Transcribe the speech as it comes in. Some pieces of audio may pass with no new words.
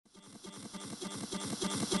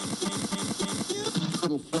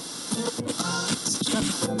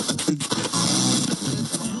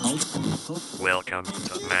Welcome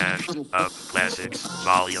to Mashed Up Classics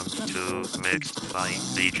Volume 2, mixed by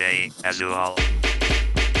DJ Azul.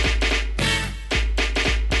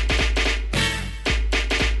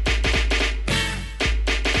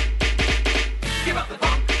 Give up the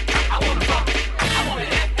funk, I wanna funk, I want it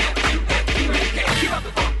F-F-U-F-U-N-K. Give up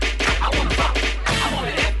the funk, I wanna funk, I want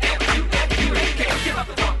it F-F-U-F-U-N-K. Give up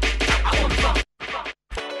the funk, I wanna funk.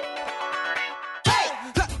 Hey,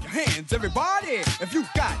 clap your hands, everybody, if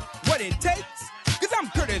you've got what it takes. Cause I'm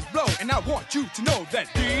Curtis Blow, and I want you to know that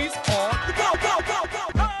these are the go, go, go, go,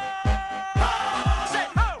 go. Say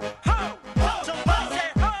ho, ho, ho, somebody say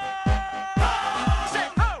ho. Say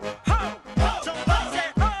ho, ho, ho, somebody say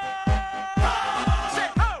ho. Say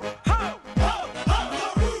ho, ho, ho, ho.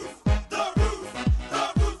 The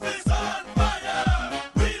roof is on fire.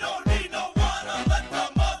 We don't need no water, let the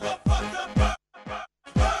motherfucker burn,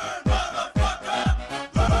 motherfucker.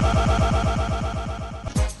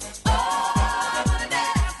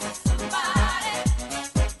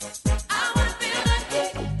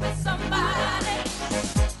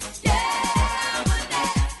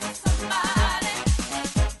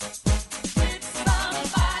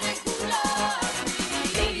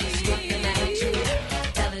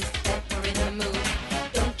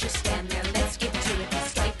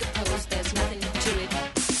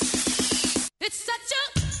 It's such a good vibration. It's such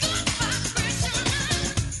a sweet sensation.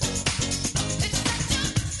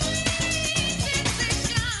 It's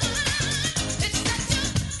such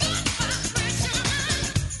a good vibration.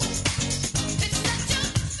 It's such a sweet sensation.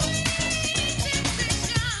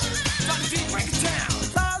 Johnny D, break it down.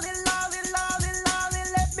 Lolly, lolly, lolly, lolly,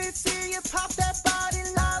 let me see you pop that body.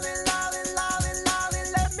 Lolly, lolly, lolly, lolly,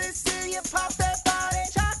 let me see you pop that body.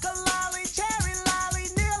 Chocolate lolly, cherry lolly,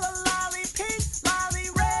 vanilla lolly, pink lolly,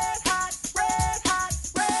 red hot, red hot,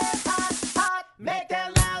 red hot, hot. Make that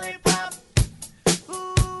lollipop.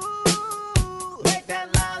 Ooh, make that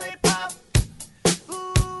lollipop.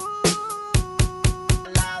 Ooh,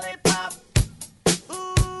 lollipop.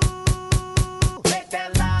 Ooh, make that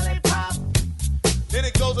lollipop. Then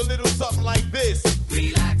it goes a little something like this.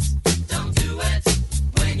 Relax, don't do it.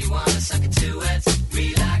 When you wanna suck it to it.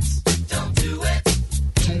 Relax, don't do it.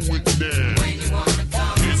 When you wanna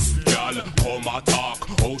come. This gal come attack,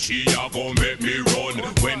 how she a go make me run?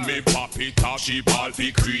 When me pop it off, she ball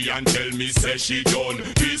fi cree and tell me say she done.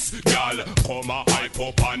 This gal come a hype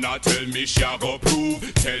up and a tell me she a go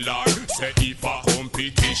prove. Tell her say if a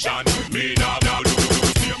competition, me nah lose.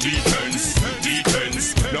 Defense,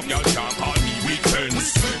 defense, no girl can call me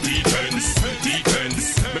weekends. Defense, defense,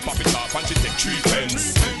 me pop it off and she take 3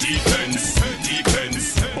 pence. Defense, defense,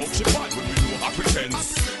 how she bad when we do her pretense.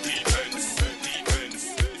 Defense, defense,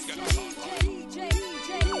 this girl a talk.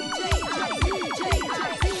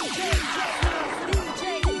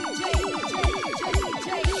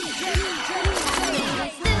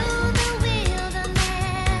 Through the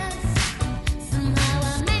wilderness, somehow I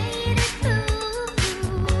made it through.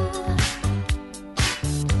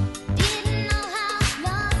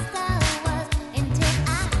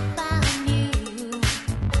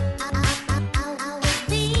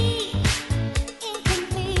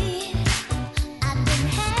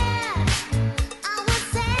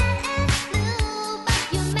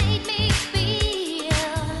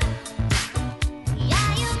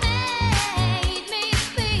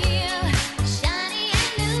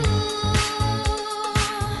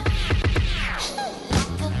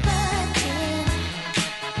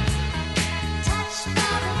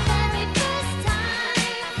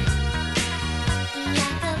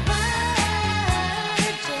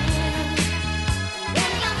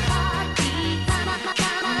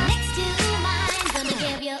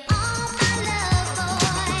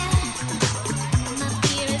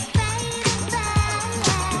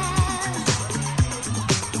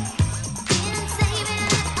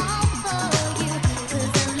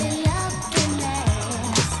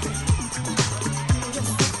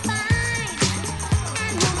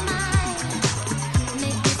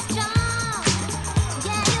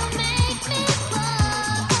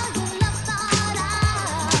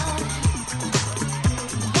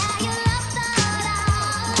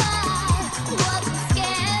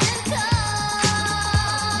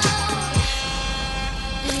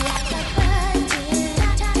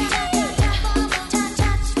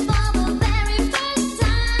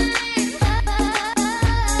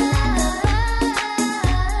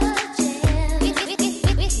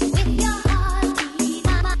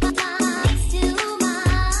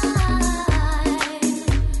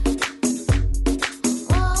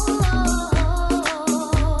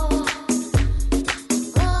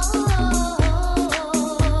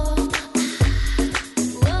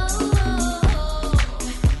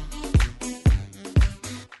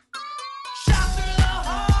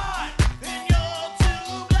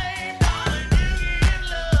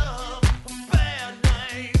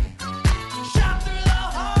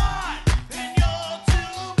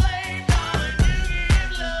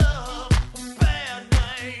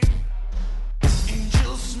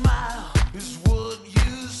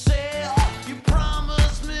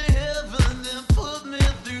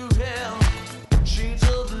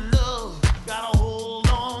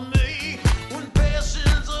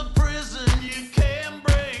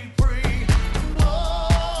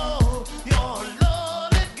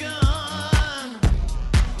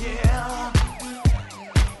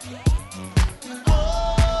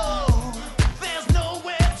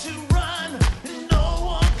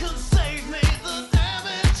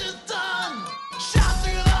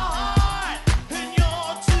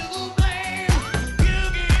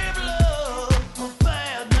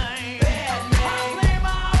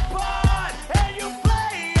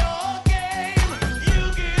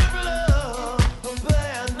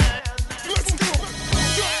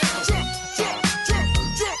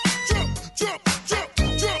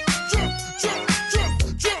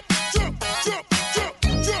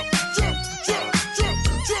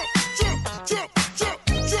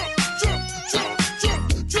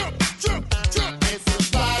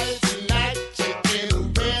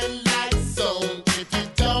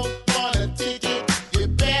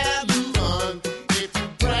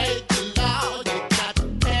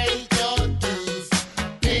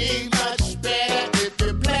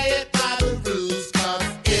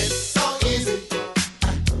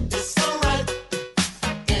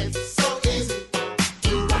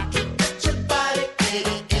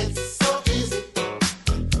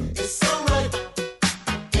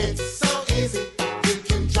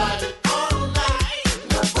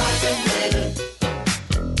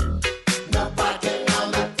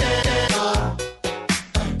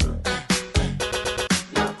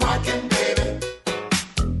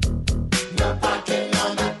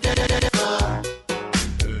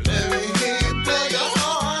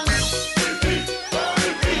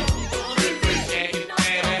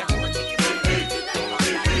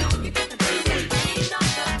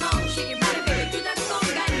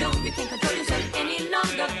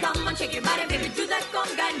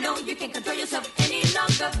 I know you can't control yourself any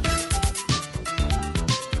longer.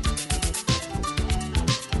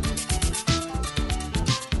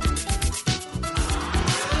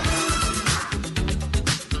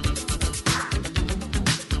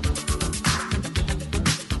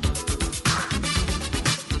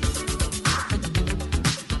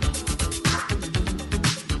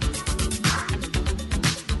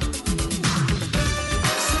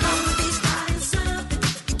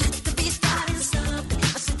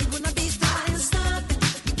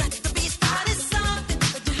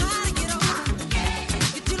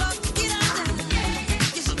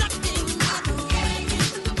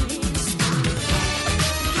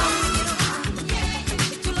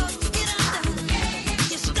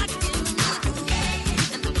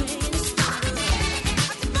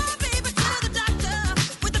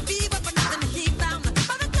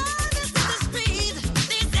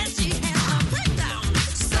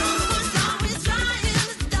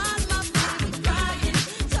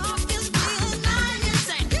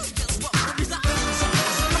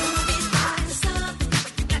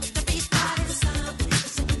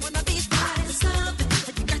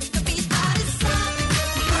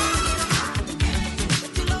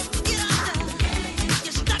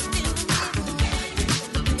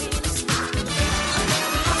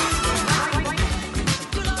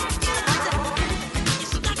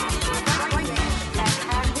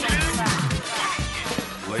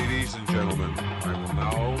 Ladies and gentlemen, I will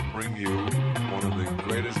now bring you one of the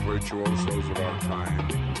greatest virtuosos of our time.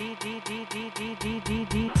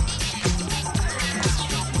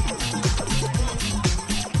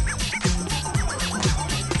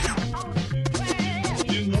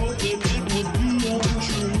 You know that it would be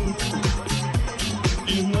untrue.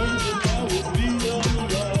 You know that I would be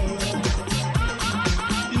alive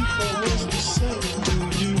if I was to say to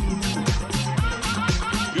you,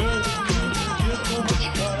 girl, you can't get much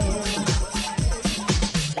higher.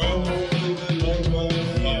 Well, baby, like my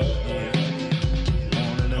fire.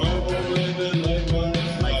 Oh, baby, like my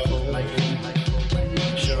fire.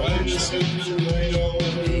 Trying to set you right on.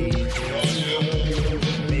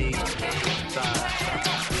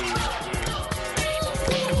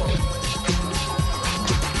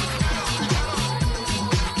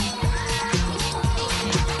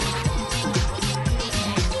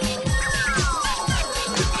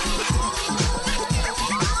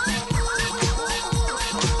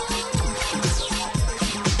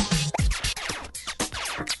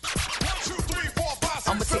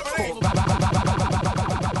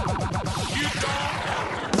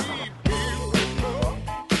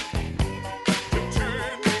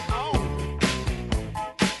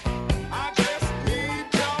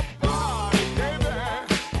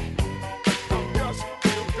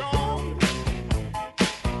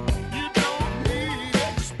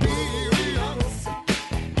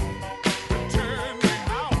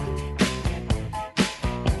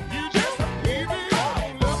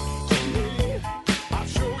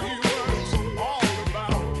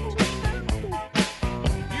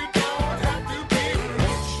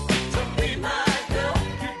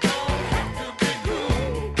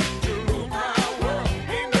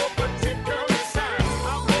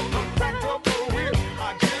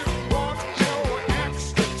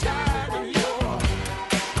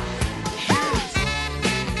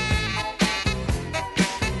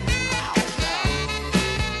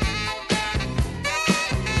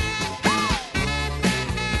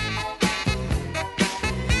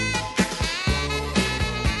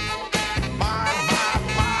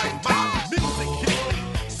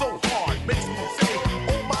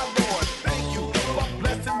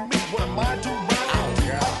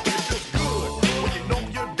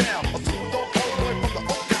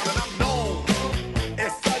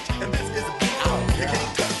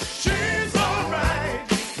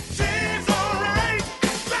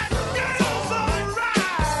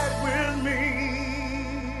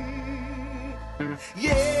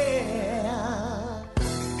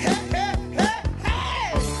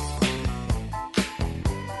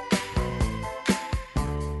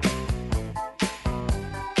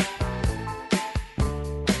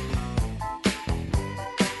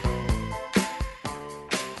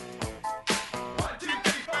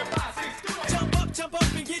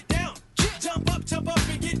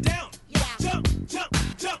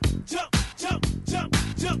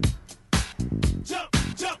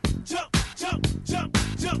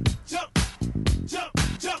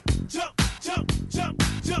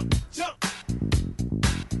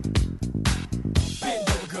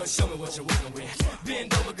 Show me what you're working with.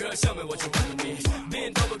 Bend over, girl, show me what you're working with.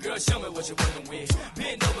 Bend over, girl, show me what you're working with.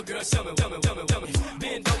 Bend over, girl, show me.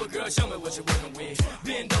 Bend over, girl, show me what you're working with.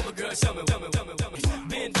 Bend over, girl, show me.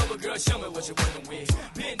 show me what you're working with.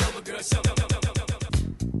 Bend over, girl, show me.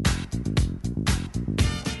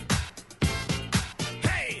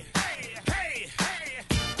 Hey, hey, hey, hey.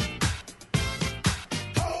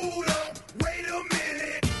 Hold up, wait a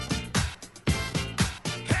minute.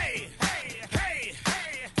 Hey, hey, hey,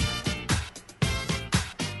 hey.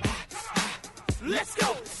 Let's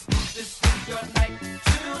go. This is your night,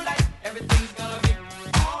 tonight. Everything's gonna be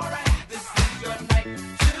alright. This is your night,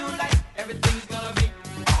 tonight. Everything's gonna be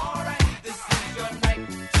alright. This is your night,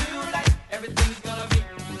 tonight. Everything's gonna be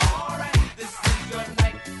alright. This is your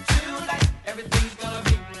night, tonight. Everything's gonna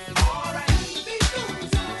be alright. The beat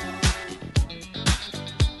goes on,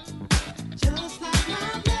 just like my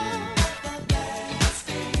love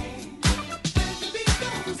everlasting. The beat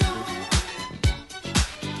goes on,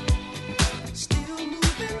 still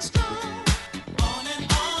moving strong. On and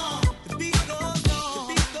on, the beat goes on,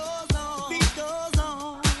 the beat goes on, the beat goes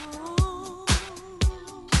on.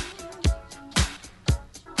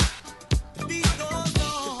 The beat goes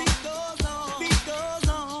on, the beat goes on, the beat goes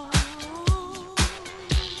on.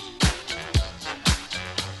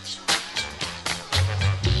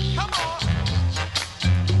 Come on,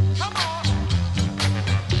 come on,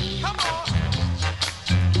 come on,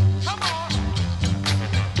 come on,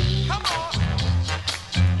 come on,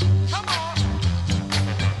 come on.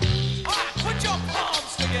 All right, put your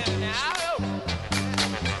palms together now.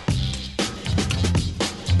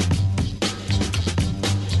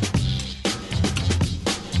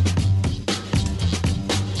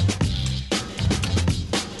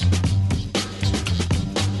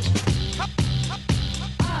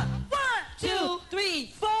 One, two,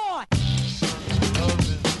 three, four.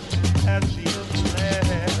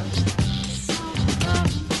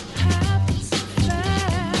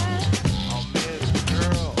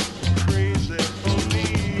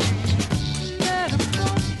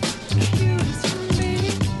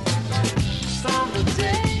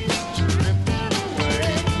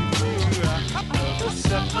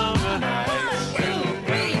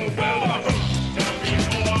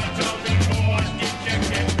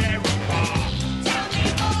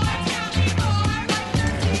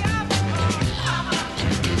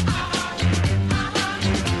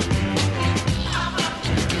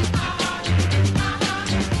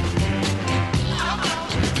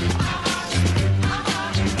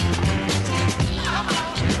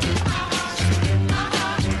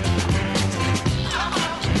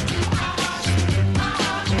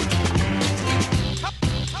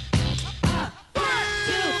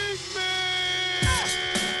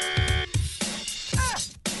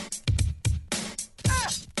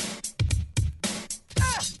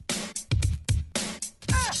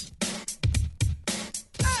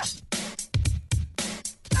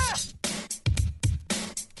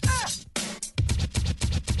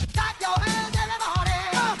 Clap your hands, everybody.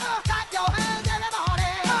 Clap your hands, everybody.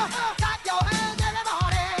 Clap your hands,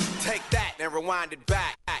 everybody. Take that and rewind it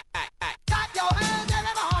back. Clap your hands,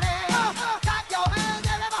 everybody. Clap your hands,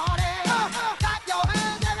 everybody. Clap your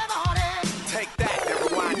hands, everybody. Take that and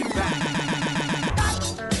rewind it back.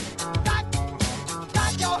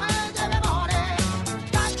 Clap your hands, everybody.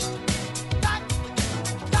 Clap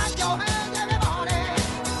your hands, everybody.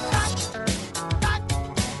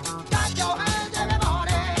 Clap your hands,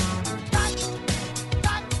 everybody.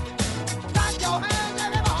 Clap your hands,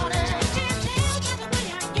 everybody.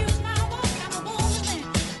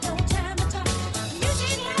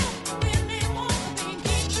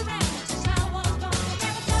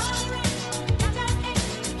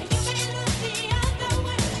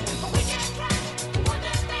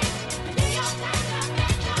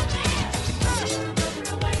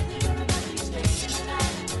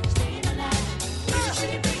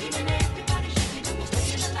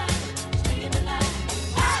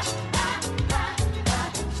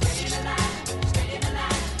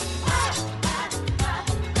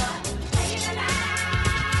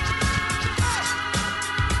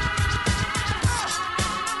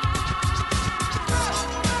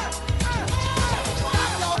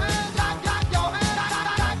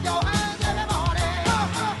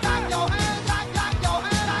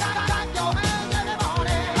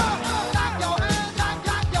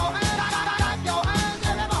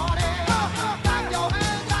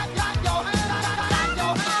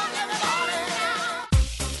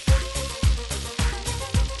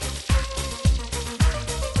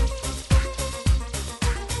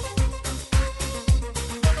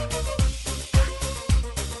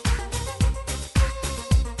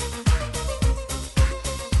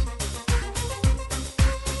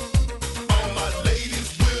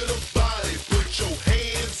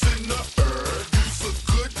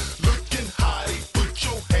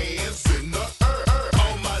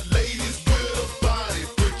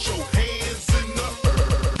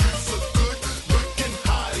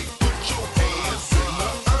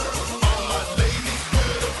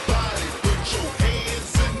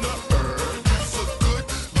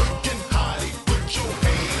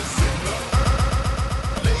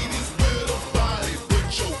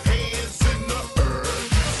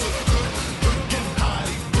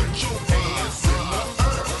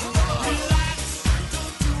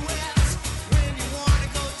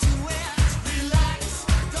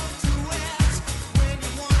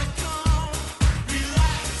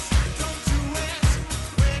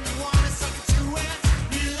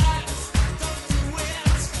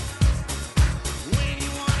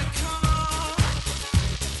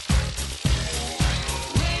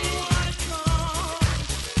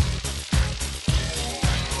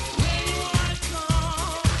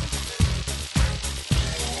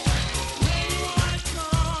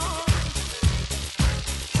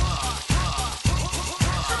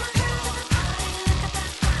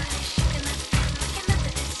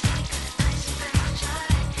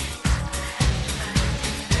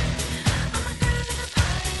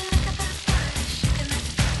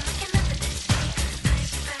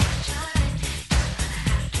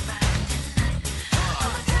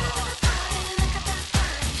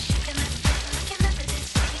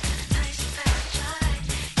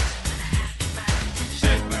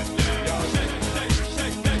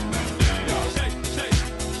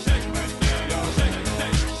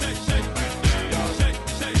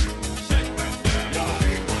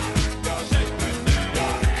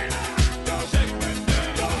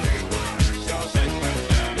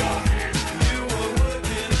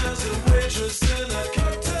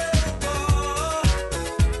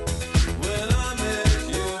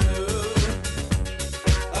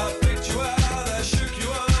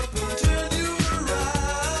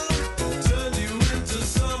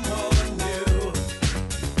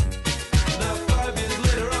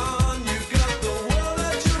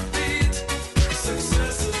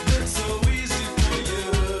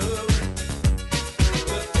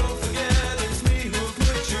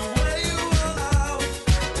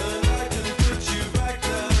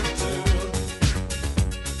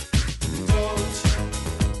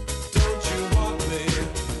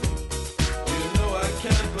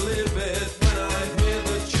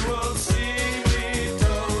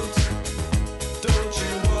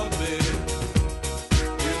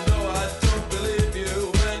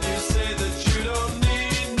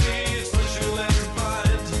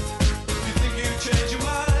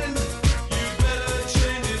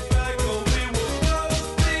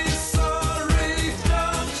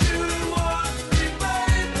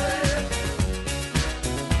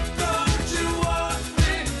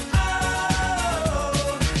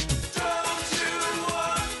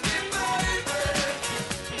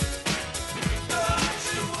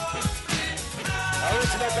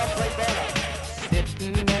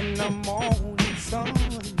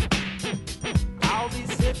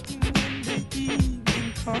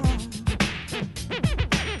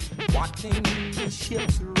 watching the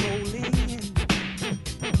ships roll in.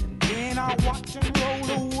 Then I watch them roll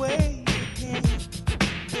away again.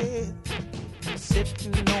 Yeah. I'm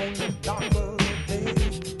sitting on the dock of the bay,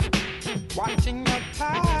 watching the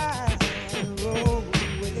tide roll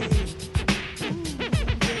away.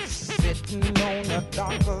 Just sitting on the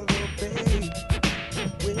dock of the bay,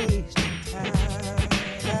 wasting time.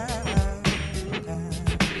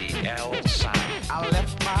 The L sound. I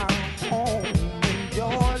left my home in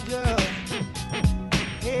Georgia,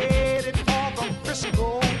 headed for the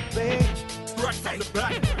Frisco Bay. Right from the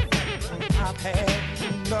back. I've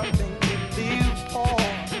had nothing to live for,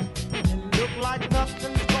 and look like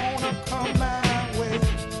nothing's gonna come my way.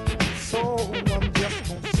 So I'm just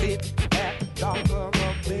gonna sit at the dock of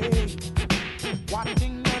the bay,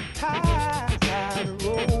 watching the tide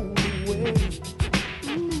roll away.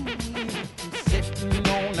 Sitting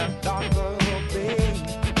on the dock of the bay,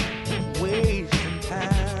 wasting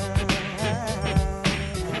time.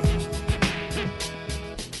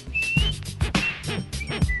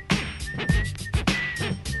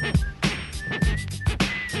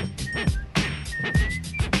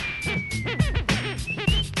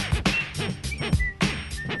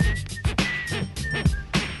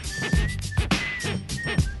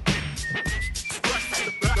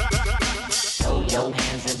 Throw your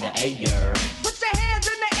hands in the air. Put your hands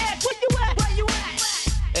in the air. Where you at? Where you at?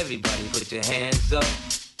 Everybody put your hands up.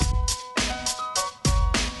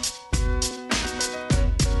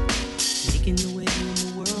 Making the way in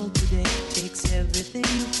the world today takes everything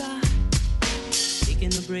you got.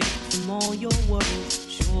 Taking a break from all your worries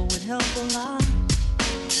sure would help a lot.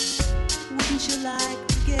 Wouldn't you like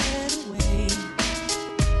to get away?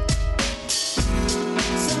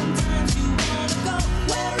 Sometimes you wanna go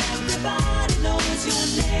where everybody knows your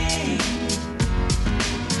name,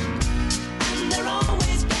 and they're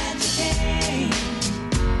always glad you came.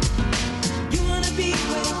 You wanna be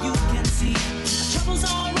where you can see the troubles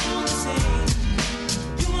all around the same.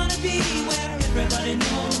 You wanna be where everybody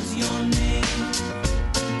knows your name.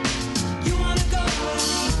 You wanna go where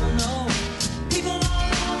people know people all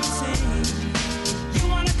around the same. You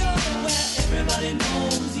wanna go where everybody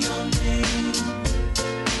knows your name.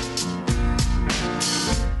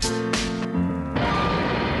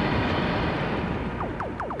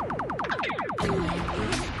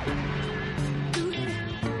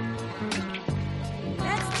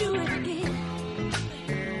 Let's do it again.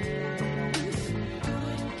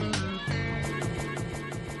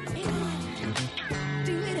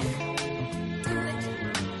 Do it.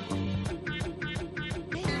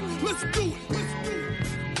 Let's do it. Let's do it.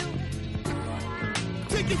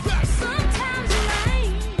 Take it back. Sometimes it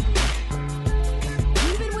rains,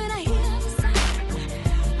 even when I hear the sound,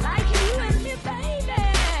 like you and me, baby,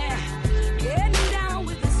 getting down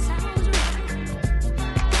with the sounds around.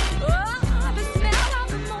 Oh, the smell of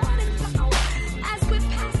the morning flower as we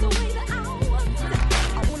pass away the hours.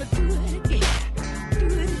 I wanna do it again, do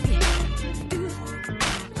it again, do it.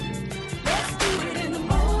 Let's do it in the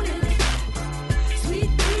morning,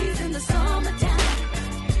 sweet breeze in the summertime.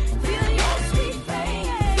 Feel your sweet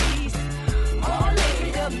face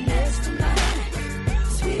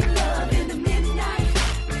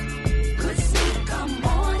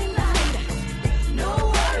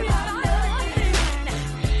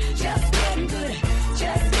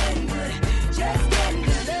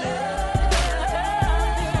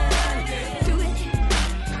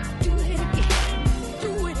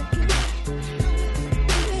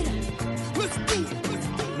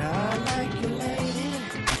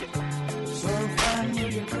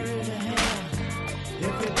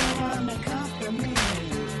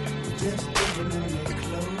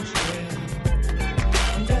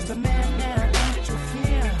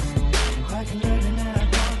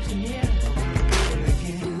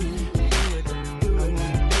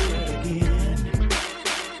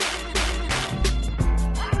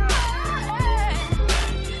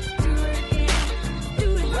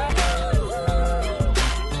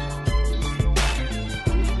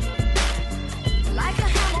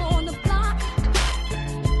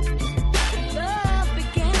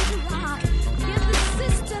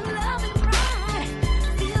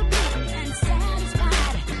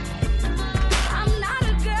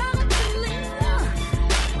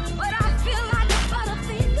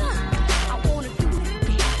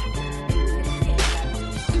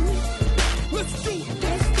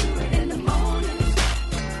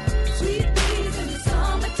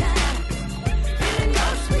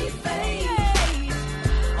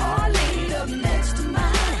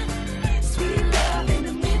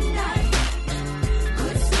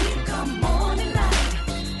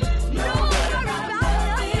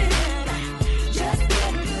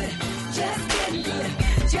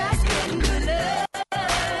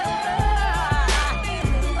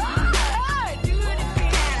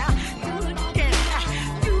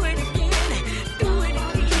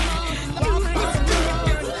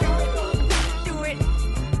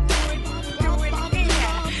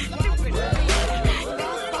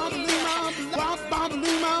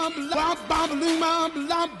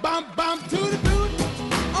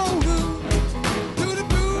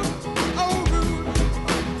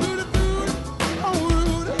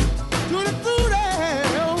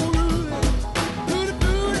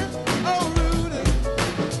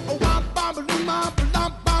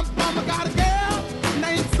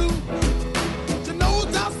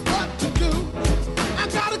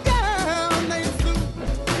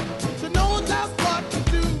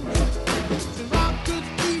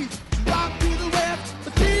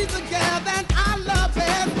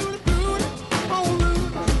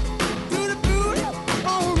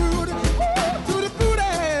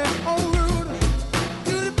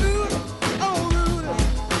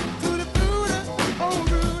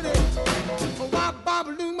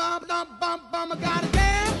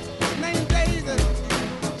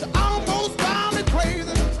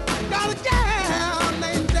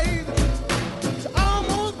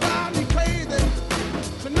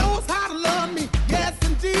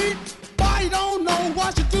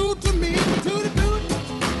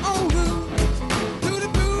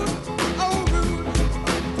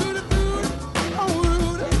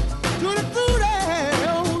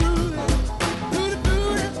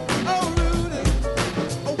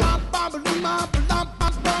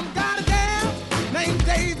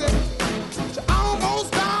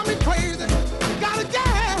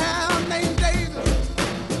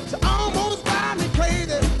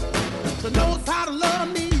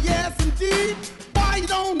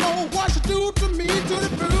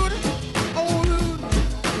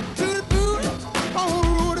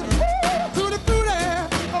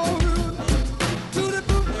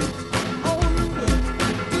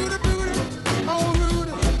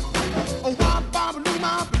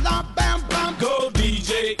la bam bam. Go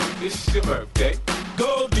DJ, it's your birthday.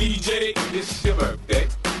 Go DJ, it's your birthday.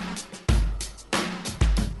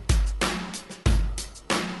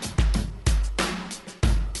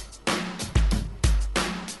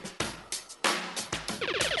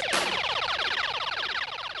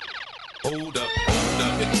 Hold up,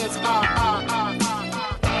 it's Can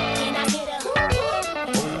I get a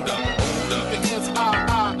hold up, it's Can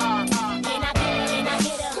I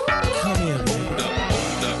get a Come here, baby. hold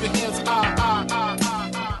up, it's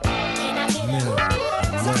Can I get a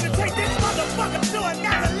Time to take this motherfucker to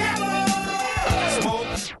another level. smoke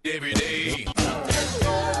every day.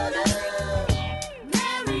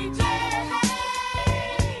 Mary J.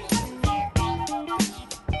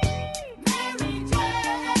 Mary J.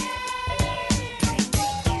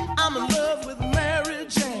 I'm in love with Mary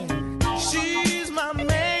Jane. She's my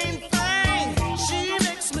main thing. She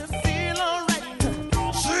makes me feel alright.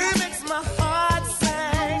 She makes my heart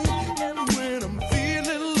sing. And when I'm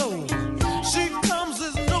feeling low, she comes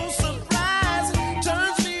as no surprise.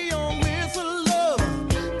 Turns me on with her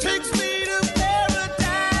love. Takes me to paradise.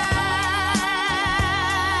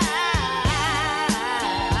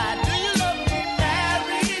 Do you love me,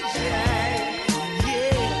 Mary Jane?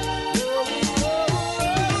 Yeah. Oh, oh,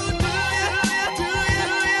 oh. Do you?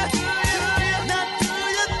 Now do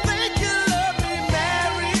you think you love me,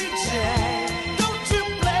 Mary Jane? Don't you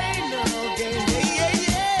play no games? Yeah,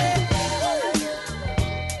 yeah,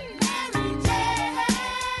 Mary J.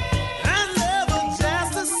 I love her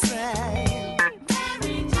just the same.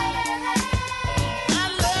 Mary J. I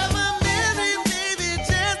love her, baby,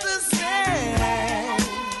 just the same.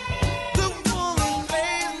 The woman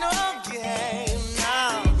plays no game.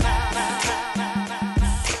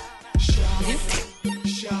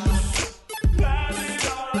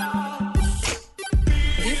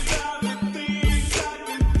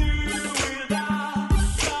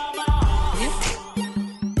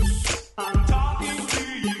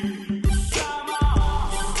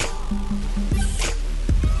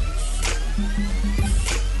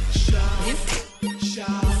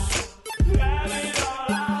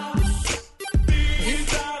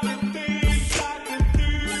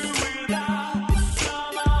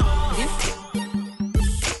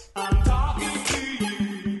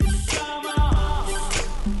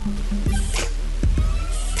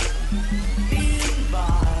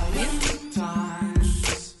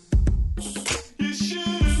 You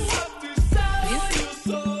shouldn't have to sell your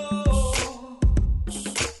soul.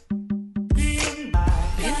 In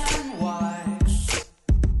black and white,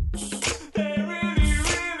 they really,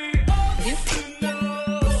 really ought to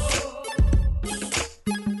know.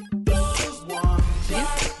 Those ones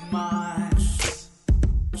like mine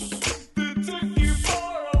that took you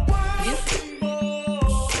for a working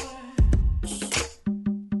boy.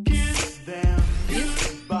 Kiss them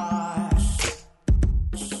goodbye.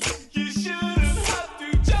 You shouldn't have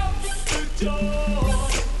to jump the door.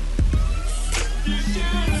 You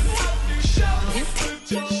shouldn't have to shout the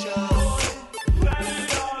joy. Let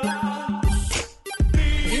it all out.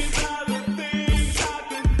 These are the things I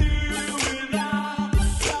can do without.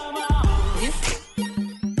 Come on,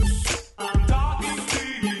 I'm talking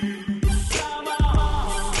to you. Come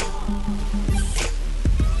on.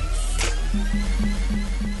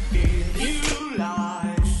 If you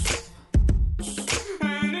lie,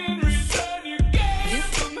 and in return you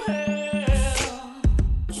gave them hell,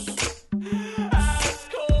 as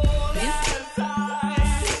cold as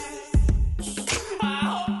ice. I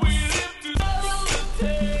hope we live to tell the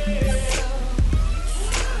tale.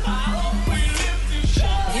 I hope we live to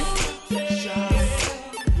show the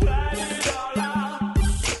tale. Let it all out.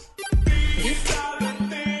 These are the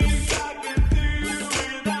things I can do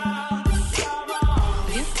without. Come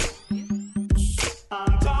on.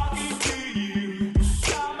 I'm talking to you.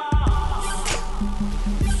 Come on.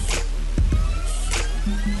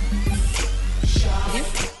 Shout,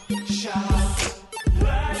 shout.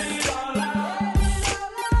 Let it all out.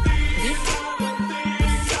 These are the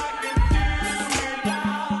things I can do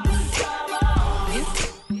without. Come on.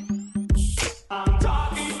 I'm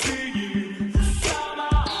talking to you. Come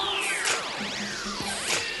on.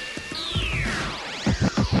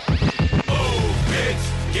 Oh,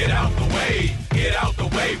 bitch, get out the way. Get out the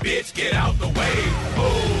way, bitch. Get out the way.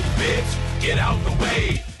 Oh, bitch, get out the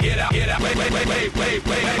way. Get out, wait.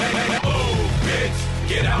 Oh, bitch,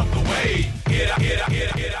 get out the way. Get out.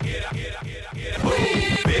 Oh,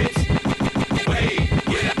 bitch, wait.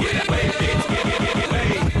 Get out, wait, bitch. Get away.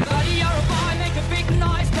 Buddy, you're a boy, make a big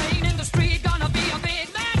noise, playing in the street, gonna be a big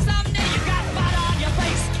man someday. You got mud on your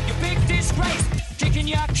face, you big disgrace, kicking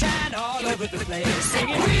your can all over the place,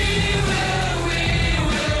 singing, we will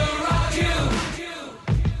rock you.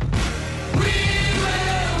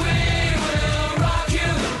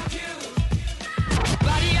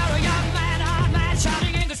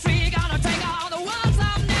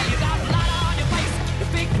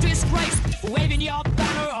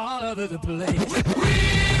 of the place. We will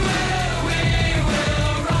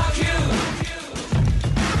rock you.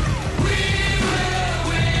 We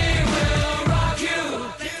will rock you.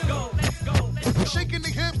 Let's go, let's go, let's go. Shaking the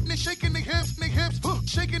hips, they shaking the hips, they hips.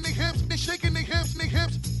 Shaking the hips, they shaking the hips, they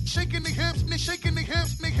hips. Shaking the hips, they shaking the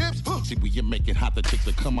hips, they hips. See, when you make it hot, the chicks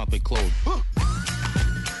that come out their clothes.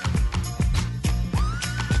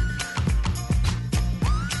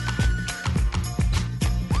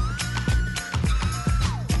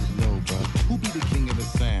 Who be the king of the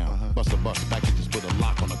sound? Bust a bus back and just put a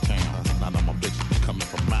lock on the town. Now my bitches be coming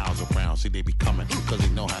from miles around. See, they be coming cause they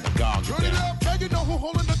know how to gouge it down. Now you know who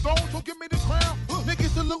holding the throne, so give me the crown. Niggas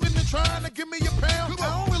saluting and trying to give me a pound.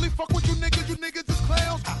 I don't really fuck with you niggas is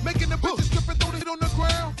clowns. Making the bitches strip and throw it on the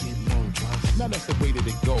ground. Now that's the way that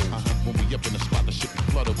it goes. When we up in the spot, the shit be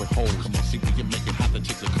flooded with holes. Come on, see when you make it hot, the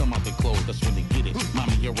chicks will come out their clothes. That's when they get it.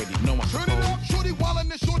 Mommy, you already know I suppose. Turn it up, shorty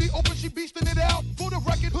wildin' and shorty open, she beastin' it out. For the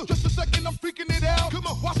record, just a second, I'm freaking it out. Come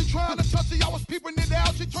on, while she trying to touch it, I was peeping it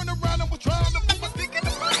out. She turned around and was trying to